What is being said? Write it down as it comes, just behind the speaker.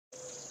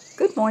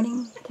Good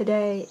morning.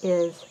 Today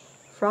is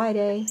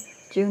Friday,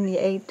 June the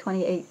 8th,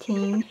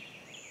 2018.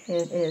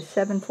 It is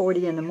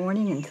 7:40 in the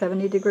morning and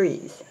 70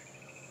 degrees.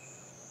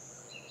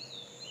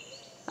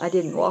 I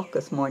didn't walk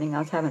this morning. I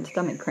was having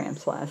stomach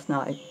cramps last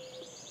night.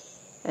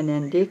 And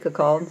then Dika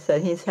called and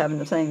said he's having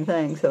the same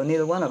thing, so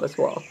neither one of us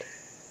walked.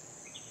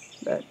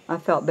 But I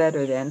felt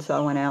better then, so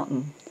I went out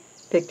and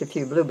picked a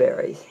few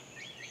blueberries.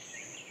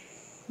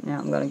 Now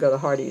I'm going to go to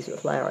Hardee's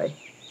with Larry.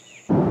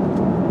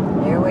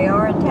 Here we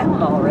are in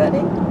town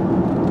already.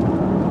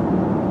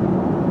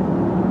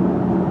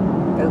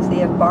 Go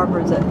see if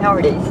Barbara's at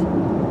Hardee's.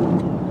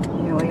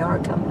 Here we are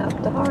coming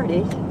up to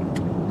Hardee's.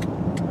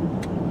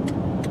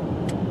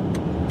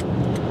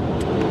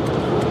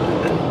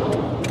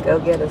 Go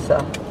get us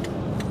a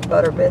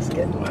butter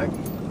biscuit.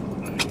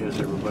 Here's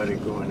everybody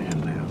going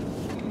in now.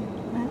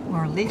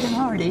 We're leaving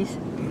Hardee's.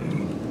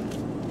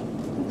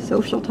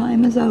 Social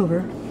time is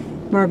over.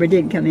 Barbara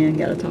did come in,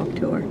 got to talk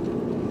to her.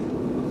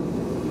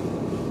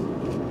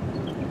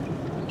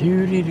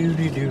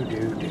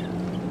 Doody-doody-doo-doo-doo.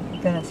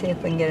 Gonna see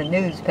if we can get a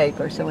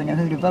newspaper so we know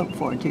who to vote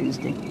for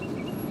Tuesday.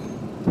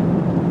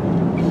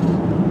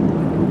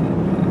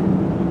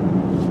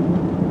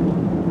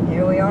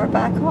 Here we are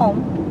back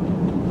home.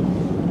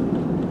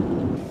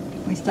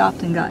 We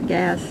stopped and got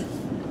gas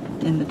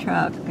in the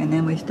truck, and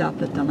then we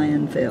stopped at the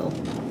landfill.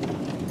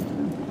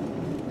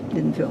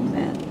 Didn't film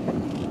that.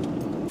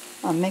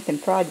 I'm making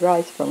fried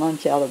rice for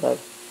lunch out of the...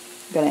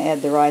 Gonna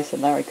add the rice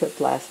that Larry cooked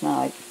last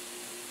night.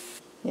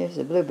 Here's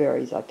the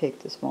blueberries I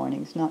picked this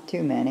morning. It's not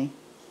too many.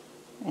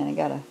 And I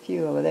got a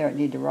few over there that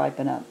need to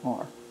ripen up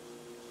more.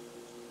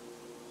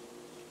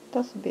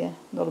 This will be a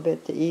little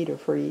bit to eat or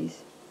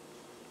freeze.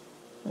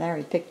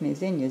 Larry picked me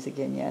zinnias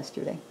again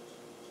yesterday.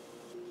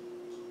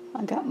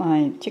 I got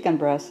my chicken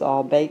breasts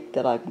all baked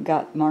that I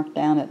got marked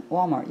down at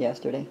Walmart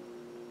yesterday.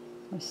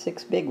 There's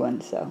 6 big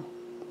ones, so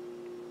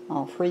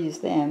I'll freeze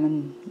them,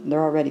 and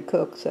they're already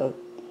cooked, so it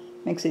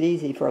makes it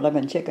easy for a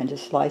lemon chicken.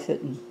 Just slice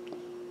it and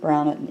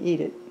brown it and eat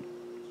it.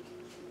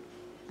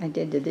 I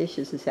did the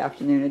dishes this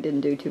afternoon. I didn't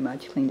do too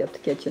much. Cleaned up the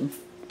kitchen.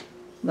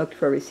 Looked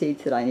for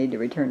receipts that I need to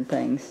return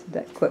things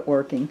that quit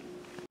working.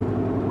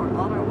 We're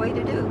on our way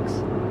to Duke's.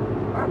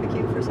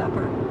 Barbecue for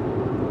supper.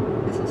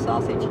 This is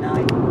sausage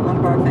night, one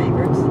of our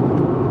favorites.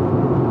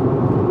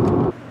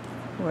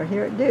 We're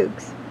here at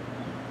Duke's.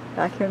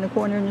 Back here in the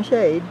corner in the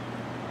shade.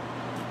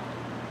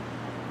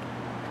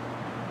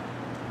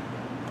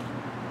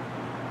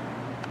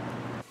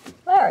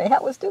 Larry,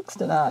 how was Duke's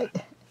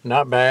tonight?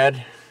 Not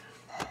bad.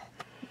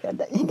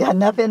 You got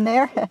enough in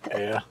there?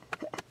 Yeah.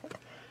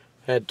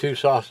 Had 2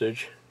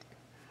 sausage.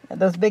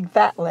 Those big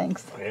fat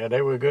links. Yeah,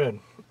 they were good.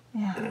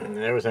 Yeah.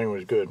 Everything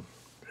was good.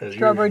 As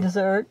Strawberry usual.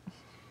 dessert,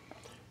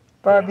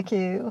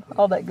 barbecue,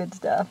 all that good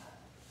stuff.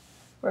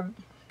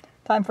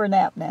 Time for a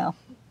nap now.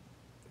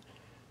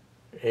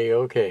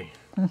 A-okay.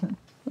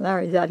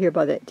 Larry's out here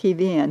by that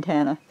TV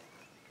antenna,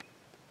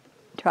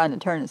 trying to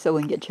turn it so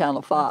we can get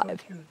channel 5. I'll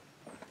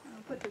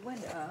put the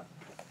window up.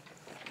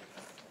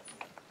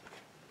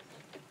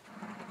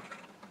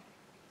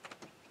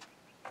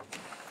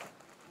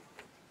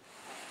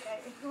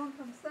 It's going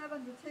from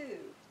 7 to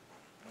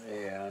 2.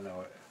 Yeah, I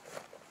know it.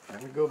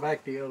 Let me go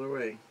back the other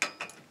way.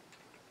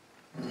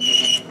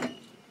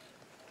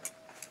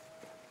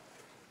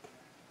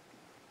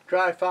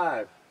 Try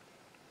 5.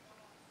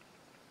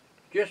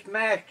 Just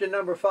mash the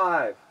number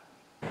 5.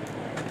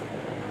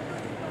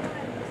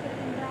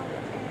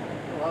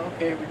 Well,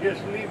 okay, we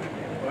just leave it.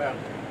 Well,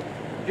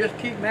 just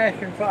keep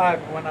mashing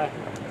 5 when I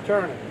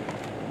turn it.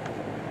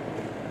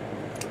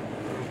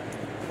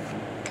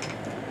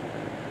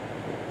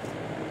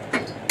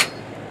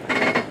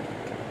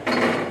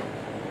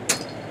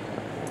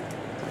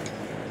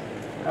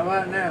 How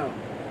about now?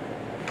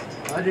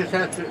 I just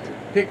have to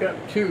pick up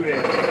 2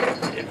 then.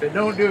 If it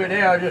don't do it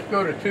now, I'll just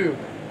go to 2. 2.1,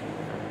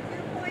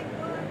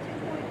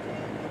 2.2,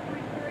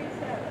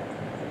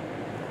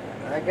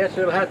 2.37. I guess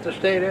it'll have to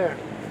stay there.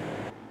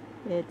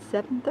 It's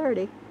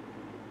 7:30.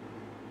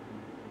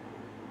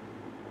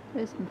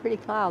 There's some pretty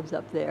clouds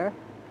up there.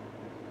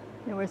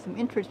 There were some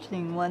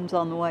interesting ones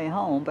on the way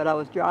home, but I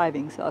was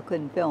driving, so I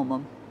couldn't film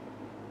them.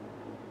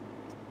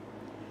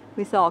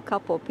 We saw a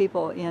couple of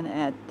people in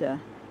at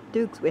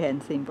Duke's we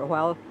hadn't seen for a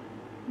while.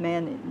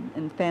 Man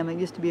and family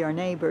used to be our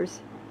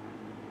neighbors,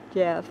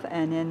 Jeff,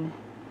 and then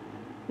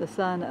the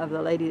son of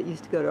the lady that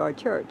used to go to our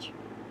church.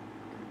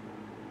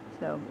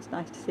 So it's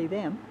nice to see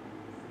them.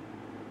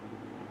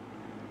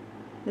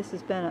 This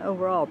has been an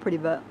overall pretty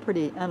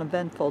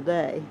uneventful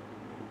day.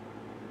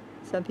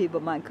 Some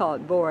people might call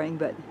it boring,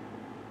 but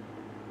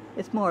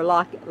it's more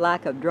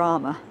lack of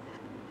drama.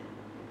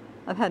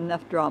 I've had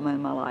enough drama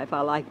in my life. I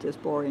like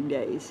just boring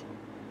days.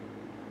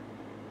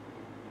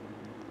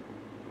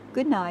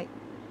 Good night.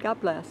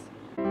 God bless.